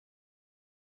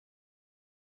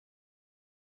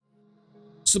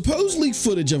Supposedly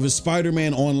footage of a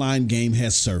Spider-Man online game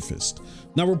has surfaced.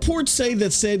 Now reports say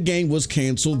that said game was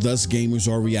canceled, thus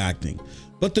gamers are reacting.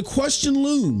 But the question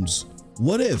looms,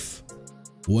 what if?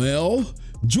 Well,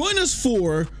 join us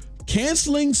for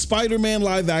canceling Spider-Man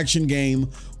live action game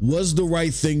was the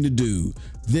right thing to do.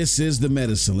 This is the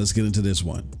medicine. Let's get into this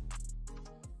one.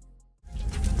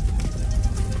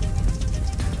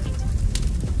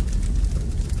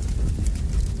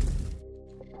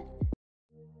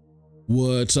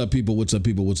 What's up, people? What's up,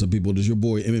 people? What's up, people? It is your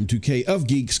boy MM2K of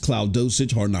Geeks,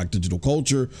 Clouddosage, Hard Knock Digital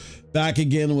Culture, back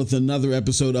again with another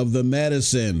episode of The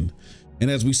Medicine.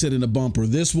 And as we said in the bumper,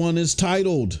 this one is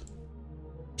titled,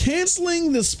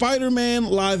 Canceling the Spider-Man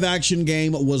live action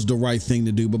game was the right thing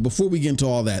to do. But before we get into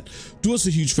all that, do us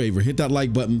a huge favor, hit that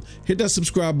like button, hit that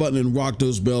subscribe button, and rock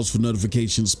those bells for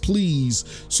notifications,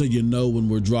 please, so you know when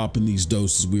we're dropping these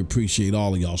doses. We appreciate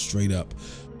all of y'all straight up.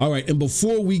 All right, and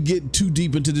before we get too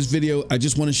deep into this video, I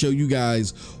just want to show you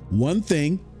guys one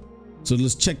thing. So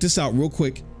let's check this out real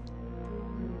quick.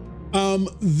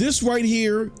 This right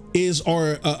here is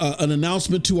our an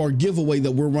announcement to our giveaway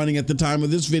that we're running at the time of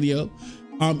this video.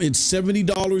 It's $70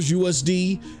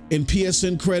 USD in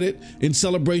PSN credit in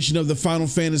celebration of the Final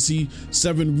Fantasy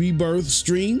VII Rebirth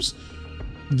streams.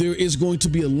 There is going to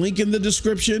be a link in the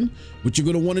description. What you're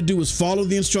going to want to do is follow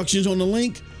the instructions on the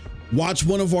link, watch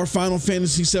one of our Final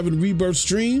Fantasy VII Rebirth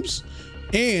streams,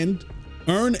 and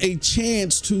earn a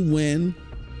chance to win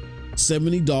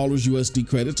 $70 USD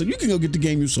credit. So you can go get the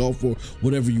game yourself for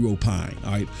whatever you opine.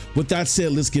 All right. With that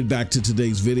said, let's get back to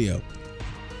today's video.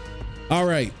 All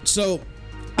right. So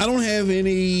I don't have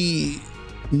any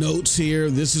notes here.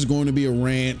 This is going to be a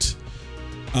rant.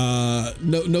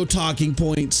 No talking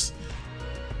points.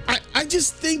 I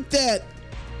just think that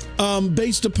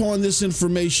based upon this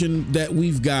information that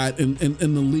we've got and the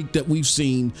leak that we've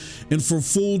seen, and for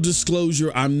full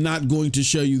disclosure, I'm not going to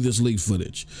show you this leaked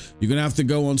footage. You're gonna have to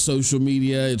go on social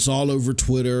media. It's all over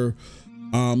Twitter.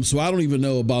 So I don't even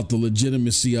know about the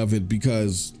legitimacy of it,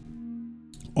 because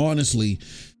honestly,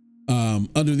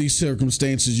 under these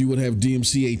circumstances, you would have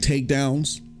DMCA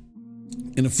takedowns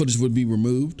and the footage would be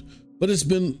removed. But it's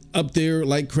been up there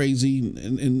like crazy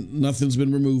and nothing's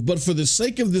been removed. But for the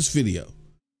sake of this video,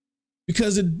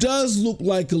 because it does look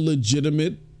like a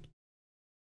legitimate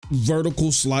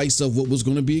vertical slice of what was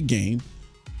going to be a game,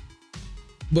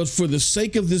 but for the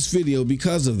sake of this video,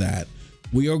 because of that,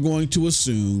 we are going to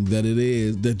assume that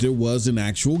there was an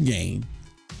actual game,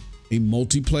 a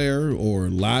multiplayer or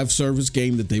live service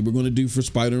game that they were going to do for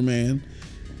Spider-Man,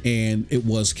 and it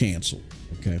was canceled.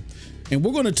 Okay. And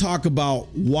we're going to talk about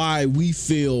why we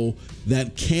feel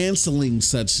that canceling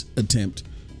such attempt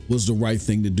was the right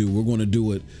thing to do. We're going to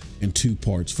do it in two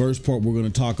parts. First part, we're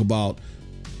going to talk about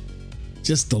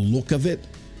just the look of it.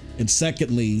 And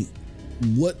secondly,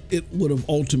 what it would have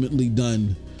ultimately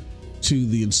done to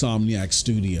the Insomniac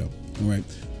studio. All right.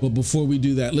 But before we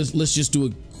do that, let's just do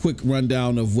a quick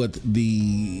rundown of what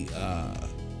the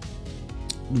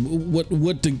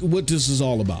what this is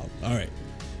all about. All right.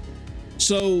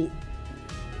 So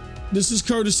this is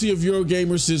courtesy of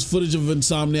Eurogamer. Says footage of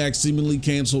Insomniac seemingly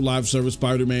canceled live service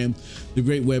Spider-Man. The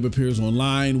Great Web appears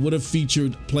online. Would have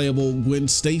featured playable Gwen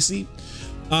Stacy.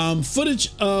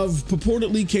 Footage of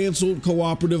purportedly canceled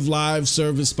cooperative live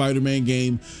service Spider-Man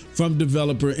game from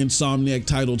developer Insomniac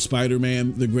titled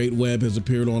Spider-Man. The Great Web has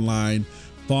appeared online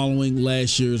following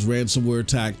last year's ransomware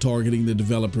attack targeting the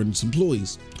developer and its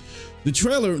employees. The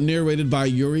trailer, narrated by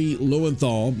Yuri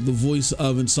Lowenthal, the voice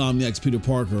of Insomniac's Peter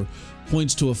Parker,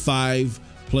 points to a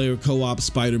 5-player co-op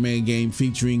Spider-Man game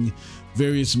featuring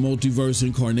various multiverse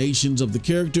incarnations of the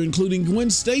character, including Gwen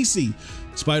Stacy,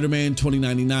 Spider-Man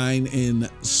 2099, and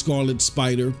Scarlet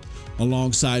Spider,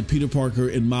 alongside Peter Parker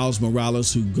and Miles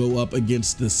Morales, who go up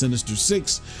against the Sinister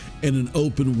Six in an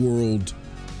open world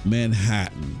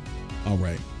Manhattan. All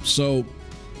right. So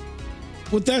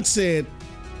with that said,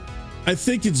 I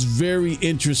think it's very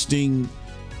interesting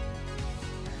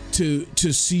to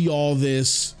see all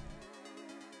this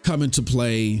come into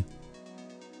play,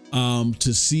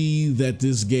 to see that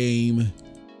this game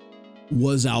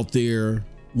was out there,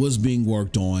 was being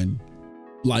worked on,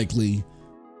 likely,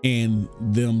 and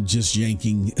them just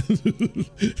yanking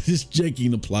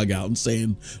the plug out and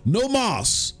saying no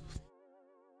mas.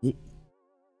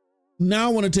 Now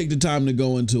I want to take the time to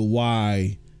go into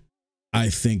why I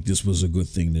think this was a good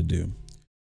thing to do.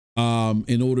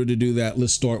 In order to do that,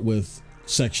 let's start with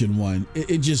section 1.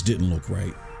 It just didn't look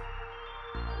right.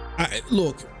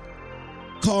 Look,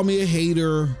 call me a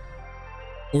hater,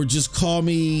 or just call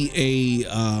me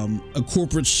a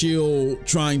corporate shill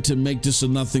trying to make this a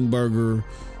nothing burger.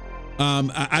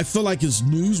 I feel like it's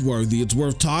newsworthy. It's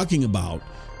worth talking about.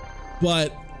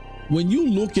 But when you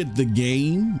look at the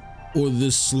game or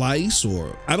this slice,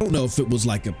 or I don't know if it was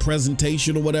like a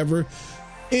presentation or whatever,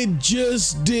 it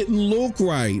just didn't look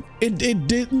right. It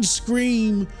didn't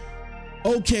scream,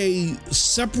 okay,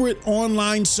 separate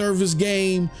online service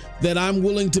game that I'm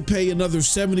willing to pay another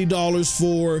 $70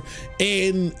 for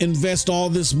and invest all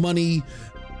this money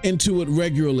into it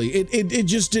regularly. It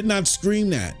just did not scream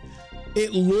that.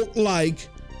 It looked like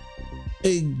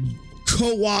a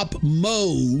co-op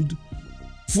mode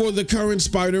for the current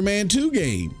Spider-Man 2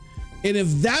 game. And if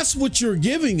that's what you're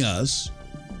giving us,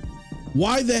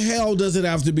 why the hell does it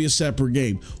have to be a separate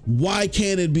game? Why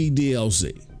can't it be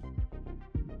DLC?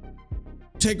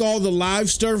 Take all the live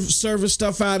service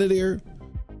stuff out of there.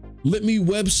 Let me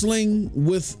web sling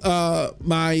with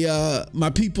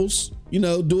my peoples, you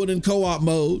know, do it in co-op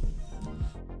mode,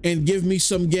 and give me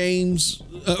some games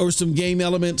or some game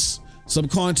elements, some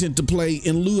content to play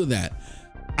in lieu of that.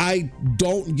 I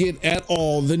don't get at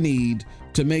all the need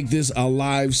to make this a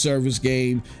live service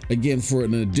game again for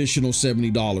an additional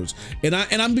 $70.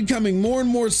 And I'm becoming more and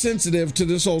more sensitive to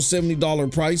this whole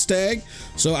 $70 price tag.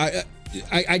 So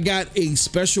I got a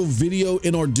special video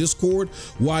in our Discord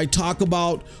where I talk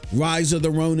about Rise of the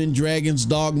Ronin, Dragon's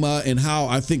Dogma, and how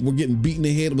I think we're getting beaten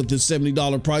ahead with the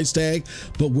 $70 price tag,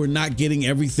 but we're not getting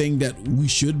everything that we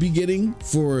should be getting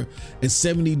for a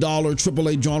 $70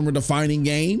 AAA genre defining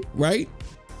game, right?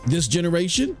 This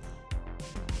generation.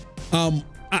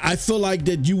 I feel like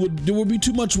that there would be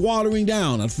too much watering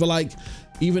down. I feel like,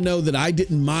 even though that I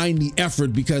didn't mind the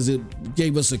effort because it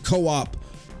gave us a co-op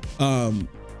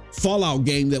Fallout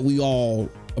game that we all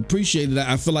appreciated,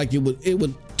 I feel like it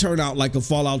would turn out like a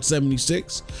Fallout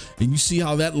 76, and you see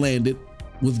how that landed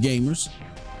with gamers.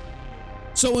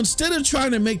 So instead of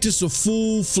trying to make this a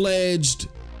full-fledged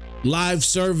live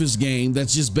service game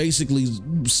that's just basically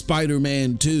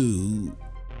Spider-Man 2,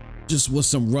 just with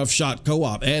some rough shot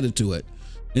co-op added to it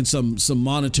and some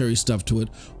monetary stuff to it,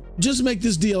 just make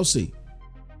this DLC.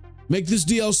 Make this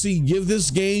DLC, give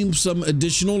this game some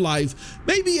additional life,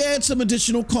 maybe add some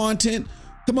additional content,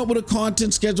 come up with a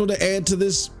content schedule to add to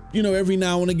this, you know, every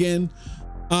now and again.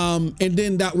 And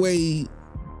then that way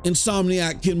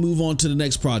Insomniac can move on to the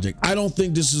next project. I don't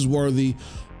think this is worthy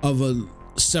of a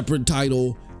separate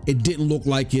title. It didn't look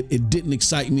like it. It didn't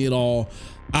excite me at all.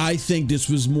 I think this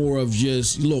was more of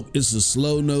just, look, it's a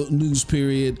slow news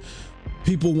period.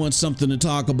 People want something to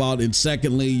talk about. And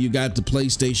secondly, you got the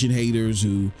PlayStation haters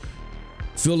who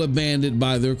feel abandoned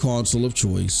by their console of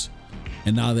choice.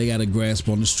 And now they got to grasp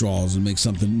on the straws and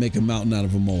make a mountain out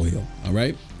of a molehill. All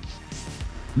right.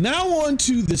 Now on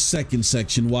to the second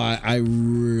section, why I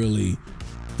really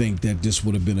think that this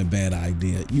would have been a bad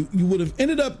idea. You would have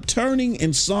ended up turning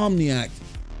Insomniac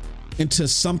into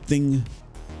something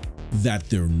that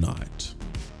they're not.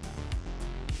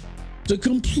 To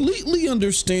completely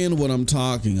understand what I'm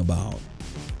talking about,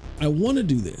 I want to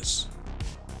do this.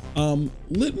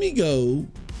 Let me go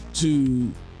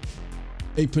to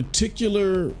a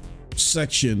particular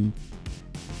section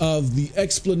of the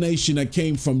explanation that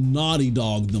came from Naughty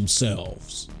Dog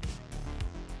themselves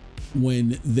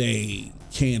when they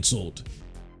canceled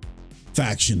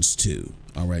Factions 2.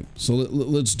 All right, so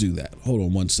let's do that. Hold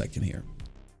on one second here.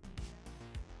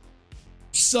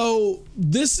 So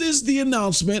this is the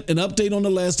announcement, an update on The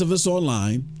Last of Us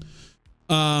Online.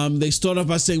 They start off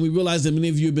by saying, we realize that many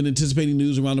of you have been anticipating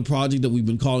news around the project that we've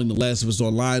been calling The Last of Us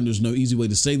Online. There's no easy way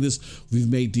to say this. We've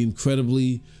made the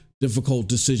incredibly difficult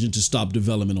decision to stop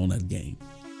development on that game.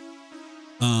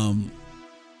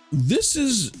 This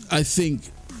is, I think,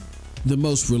 the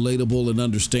most relatable and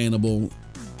understandable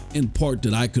in part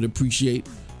that I could appreciate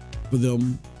for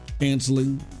them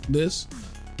canceling this.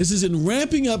 This is in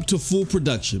ramping up to full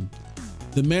production.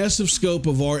 The massive scope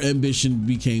of our ambition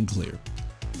became clear.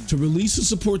 To release and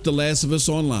support The Last of Us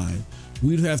Online,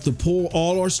 we'd have to pull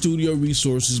all our studio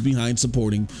resources behind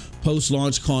supporting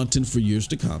post-launch content for years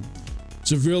to come,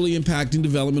 severely impacting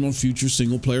development on future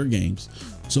single-player games.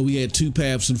 So we had two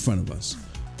paths in front of us: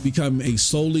 become a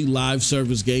solely live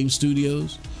service game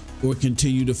studios, or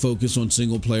continue to focus on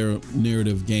single-player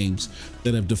narrative games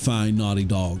that have defined Naughty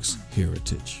Dog's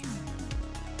heritage.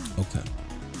 Okay.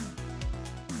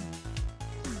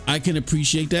 I can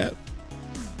appreciate that,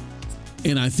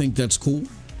 and I think that's cool.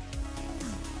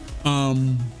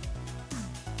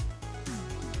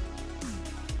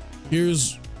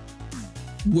 Here's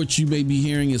what you may be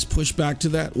hearing as pushback to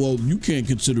that. Well, you can't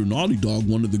consider Naughty Dog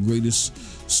one of the greatest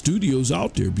studios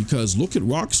out there because look at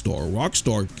Rockstar.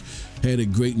 Rockstar had a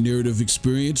great narrative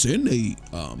experience and they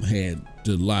had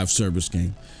the live service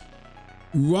game.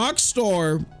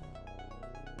 Rockstar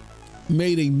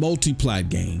made a multi-plat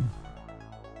game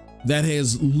that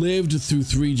has lived through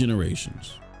 3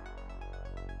 generations.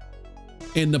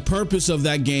 And the purpose of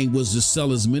that game was to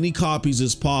sell as many copies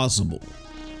as possible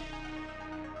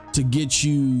to get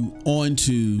you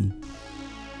onto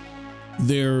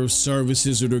their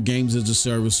services or their games as a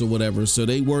service or whatever. So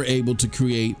they were able to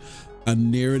create a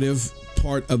narrative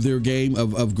part of their game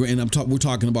and we're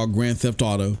talking about Grand Theft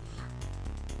Auto,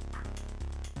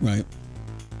 right?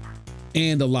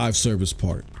 And a live service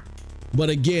part. But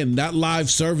again, that live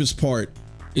service part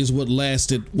is what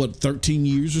lasted, 13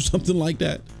 years or something like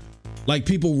that? Like,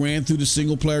 people ran through the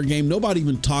single player game. Nobody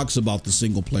even talks about the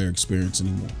single player experience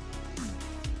anymore.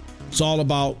 It's all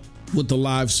about what the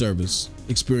live service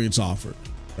experience offered,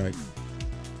 right?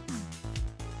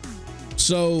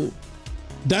 So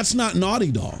that's not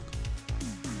Naughty Dog.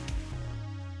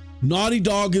 Naughty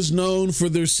Dog is known for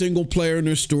their single player and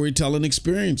their storytelling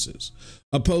experiences,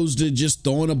 opposed to just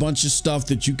throwing a bunch of stuff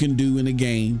that you can do in a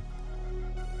game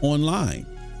online.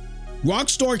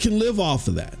 Rockstar can live off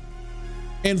of that.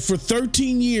 And for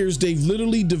 13 years, they've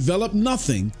literally developed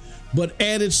nothing but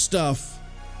added stuff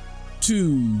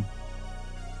to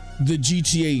the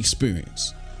GTA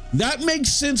experience. That makes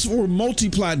sense for a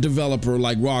multi-plat developer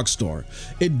like Rockstar.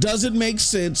 It doesn't make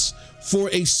sense for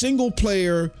a single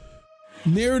player,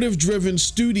 narrative-driven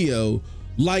studio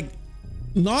like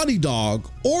Naughty Dog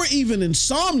or even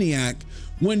Insomniac,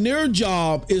 when their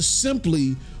job is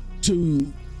simply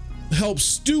to help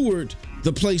steward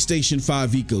the PlayStation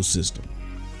 5 ecosystem.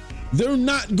 They're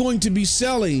not going to be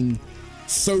selling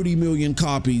 30 million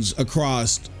copies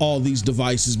across all these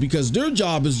devices because their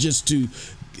job is just to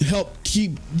help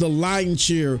keep the lion's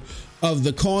share of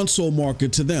the console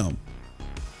market to them.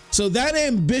 So that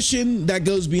ambition that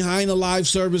goes behind a live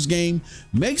service game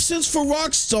makes sense for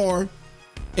Rockstar.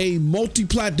 A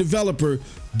multi-plat developer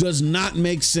does not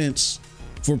make sense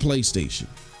for PlayStation.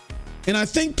 And I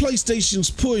think PlayStation's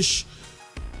push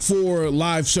for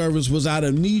live service was out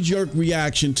of knee-jerk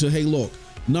reaction to, hey, look,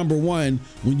 number one,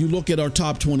 when you look at our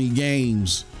top 20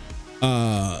 games,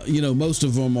 most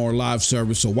of them are live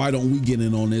service, so why don't we get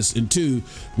in on this? And two,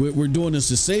 we're doing this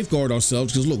to safeguard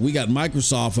ourselves because, look, we got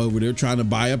Microsoft over there trying to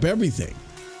buy up everything.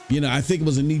 I think it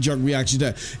was a knee-jerk reaction to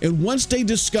that. And once they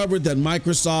discovered that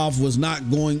Microsoft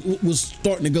was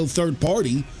starting to go third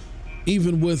party,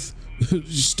 even with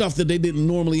stuff that they didn't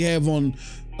normally have on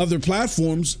other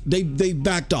platforms, they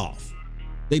backed off.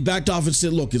 They backed off and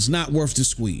said, look, it's not worth the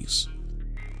squeeze.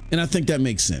 And I think that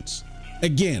makes sense.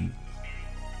 Again,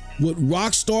 what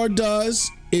Rockstar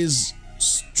does is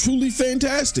truly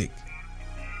fantastic.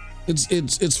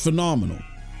 It's phenomenal,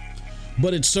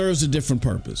 but it serves a different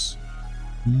purpose.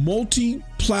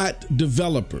 Multi-plat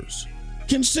developers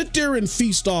can sit there and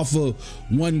feast off of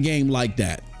one game like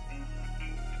that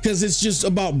because it's just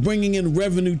about bringing in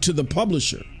revenue to the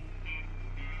publisher.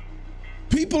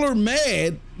 People are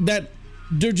mad that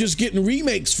they're just getting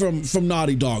remakes from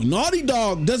Naughty Dog. Naughty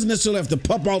Dog doesn't necessarily have to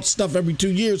pump out stuff every 2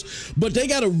 years, but they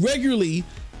got to regularly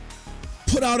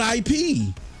put out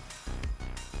IP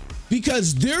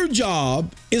because their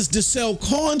job is to sell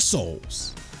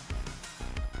consoles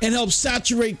and help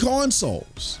saturate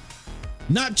consoles,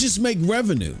 not just make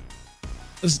revenue.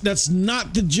 That's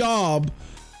not the job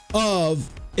of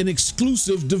an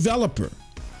exclusive developer.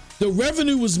 The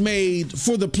revenue was made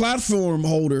for the platform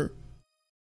holder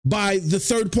by the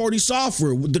third-party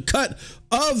software, with the cut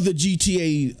of the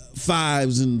GTA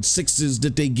 5s and 6s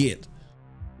that they get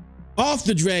off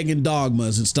the Dragon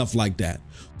Dogmas and stuff like that.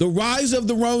 The Rise of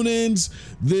the Ronins,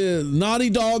 the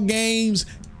Naughty Dog games,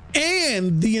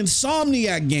 and the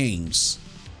Insomniac games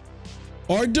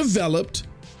are developed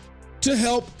to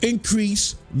help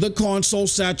increase the console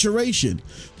saturation.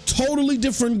 Totally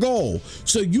different goal.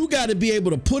 So you got to be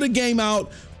able to put a game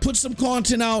out, put some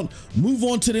content out, move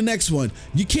on to the next one.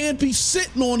 You can't be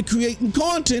sitting on creating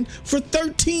content for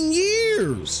 13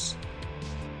 years.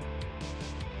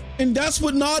 And that's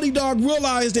what Naughty Dog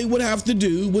realized they would have to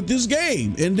do with this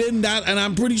game. And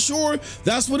I'm pretty sure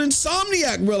that's what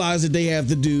Insomniac realized that they have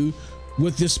to do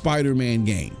with this Spider-Man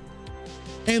game.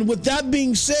 And with that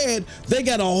being said, they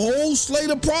got a whole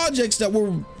slate of projects that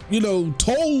were,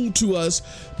 told to us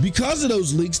because of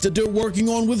those leaks that they're working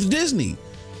on with Disney.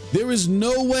 There is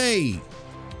no way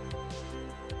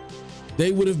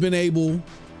they would have been able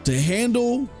to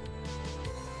handle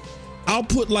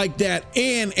output like that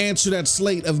and answer that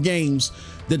slate of games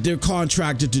that they're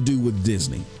contracted to do with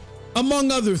Disney, among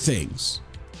other things.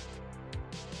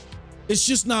 It's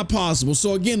just not possible.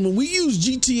 So again, when we use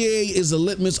GTA as a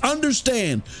litmus,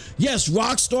 understand, yes,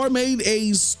 Rockstar made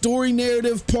a story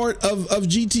narrative part of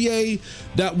GTA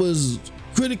that was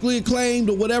critically acclaimed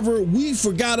or whatever, we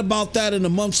forgot about that in a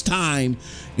month's time,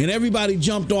 and everybody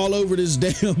jumped all over this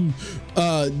damn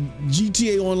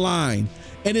GTA Online,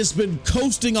 and it's been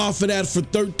coasting off of that for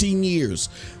 13 years.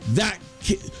 That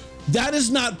is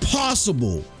not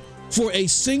possible for a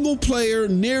single player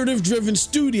narrative driven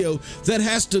studio that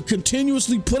has to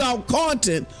continuously put out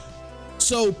content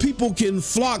so people can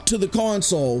flock to the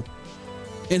console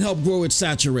and help grow its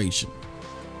saturation.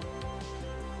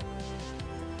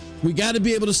 We got to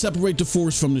be able to separate the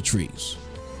forest from the trees.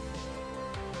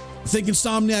 I think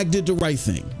Insomniac did the right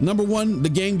thing. Number one, the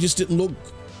game just didn't look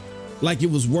like it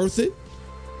was worth it.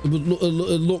 It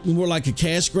looked more like a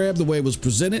cash grab the way it was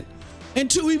presented. And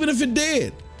two, even if it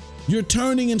did, you're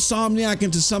turning Insomniac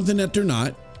into something that they're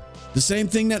not. The same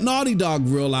thing that Naughty Dog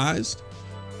realized.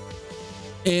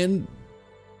 And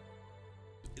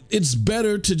it's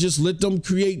better to just let them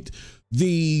create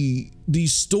the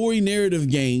story narrative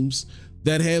games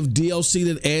that have DLC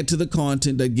that add to the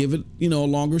content, that give it, a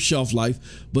longer shelf life,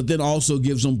 but then also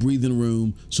gives them breathing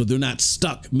room so they're not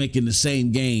stuck making the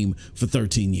same game for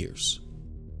 13 years.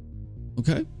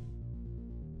 Okay?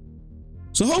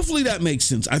 So hopefully that makes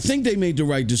sense. I think they made the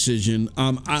right decision.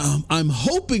 I'm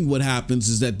hoping what happens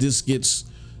is that this gets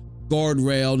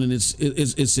guardrailed and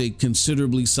it's a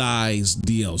considerably sized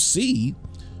DLC.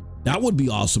 That would be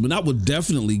awesome, and that would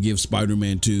definitely give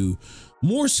Spider-Man 2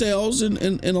 more sales and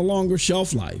a longer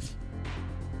shelf life.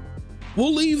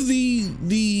 We'll leave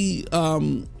the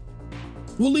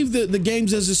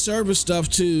games as a service stuff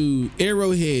to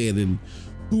Arrowhead and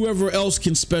whoever else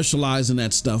can specialize in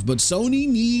that stuff. But Sony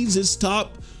needs its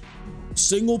top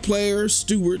single player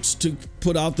stewards to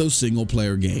put out those single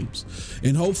player games,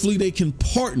 and hopefully they can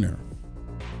partner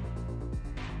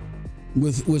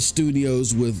with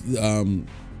studios with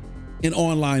an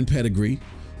online pedigree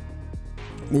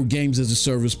or games as a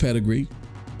service pedigree,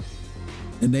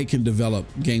 and they can develop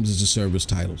games as a service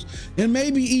titles, and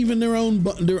maybe even their own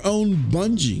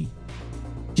Bungie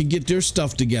can get their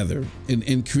stuff together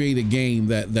and create a game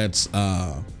that's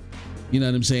you know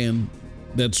what I'm saying,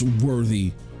 that's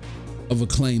worthy of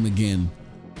acclaim again.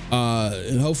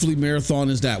 And hopefully Marathon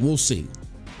is that. We'll see.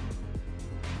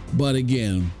 But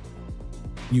again,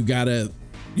 you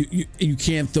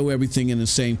can't throw everything in the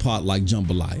same pot like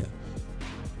jambalaya.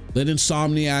 Let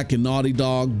Insomniac and Naughty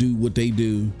Dog do what they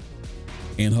do,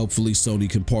 and hopefully Sony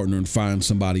can partner and find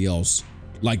somebody else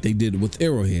like they did with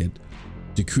Arrowhead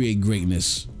to create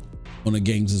greatness on a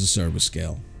games as a service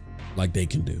scale like they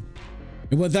can do.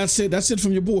 And with that said, that's it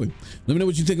from your boy. Let me know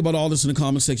what you think about all this in the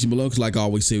comment section below, because like I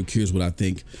always say, I'm curious what I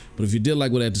think. But if you did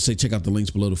like what I had to say, check out the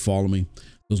links below to follow me.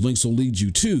 Those links will lead you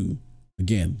to,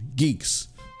 again, Geeks,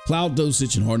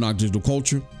 Clouddosage, and Hard Knock Digital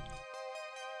Culture.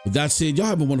 With that said, y'all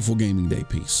have a wonderful gaming day.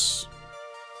 Peace.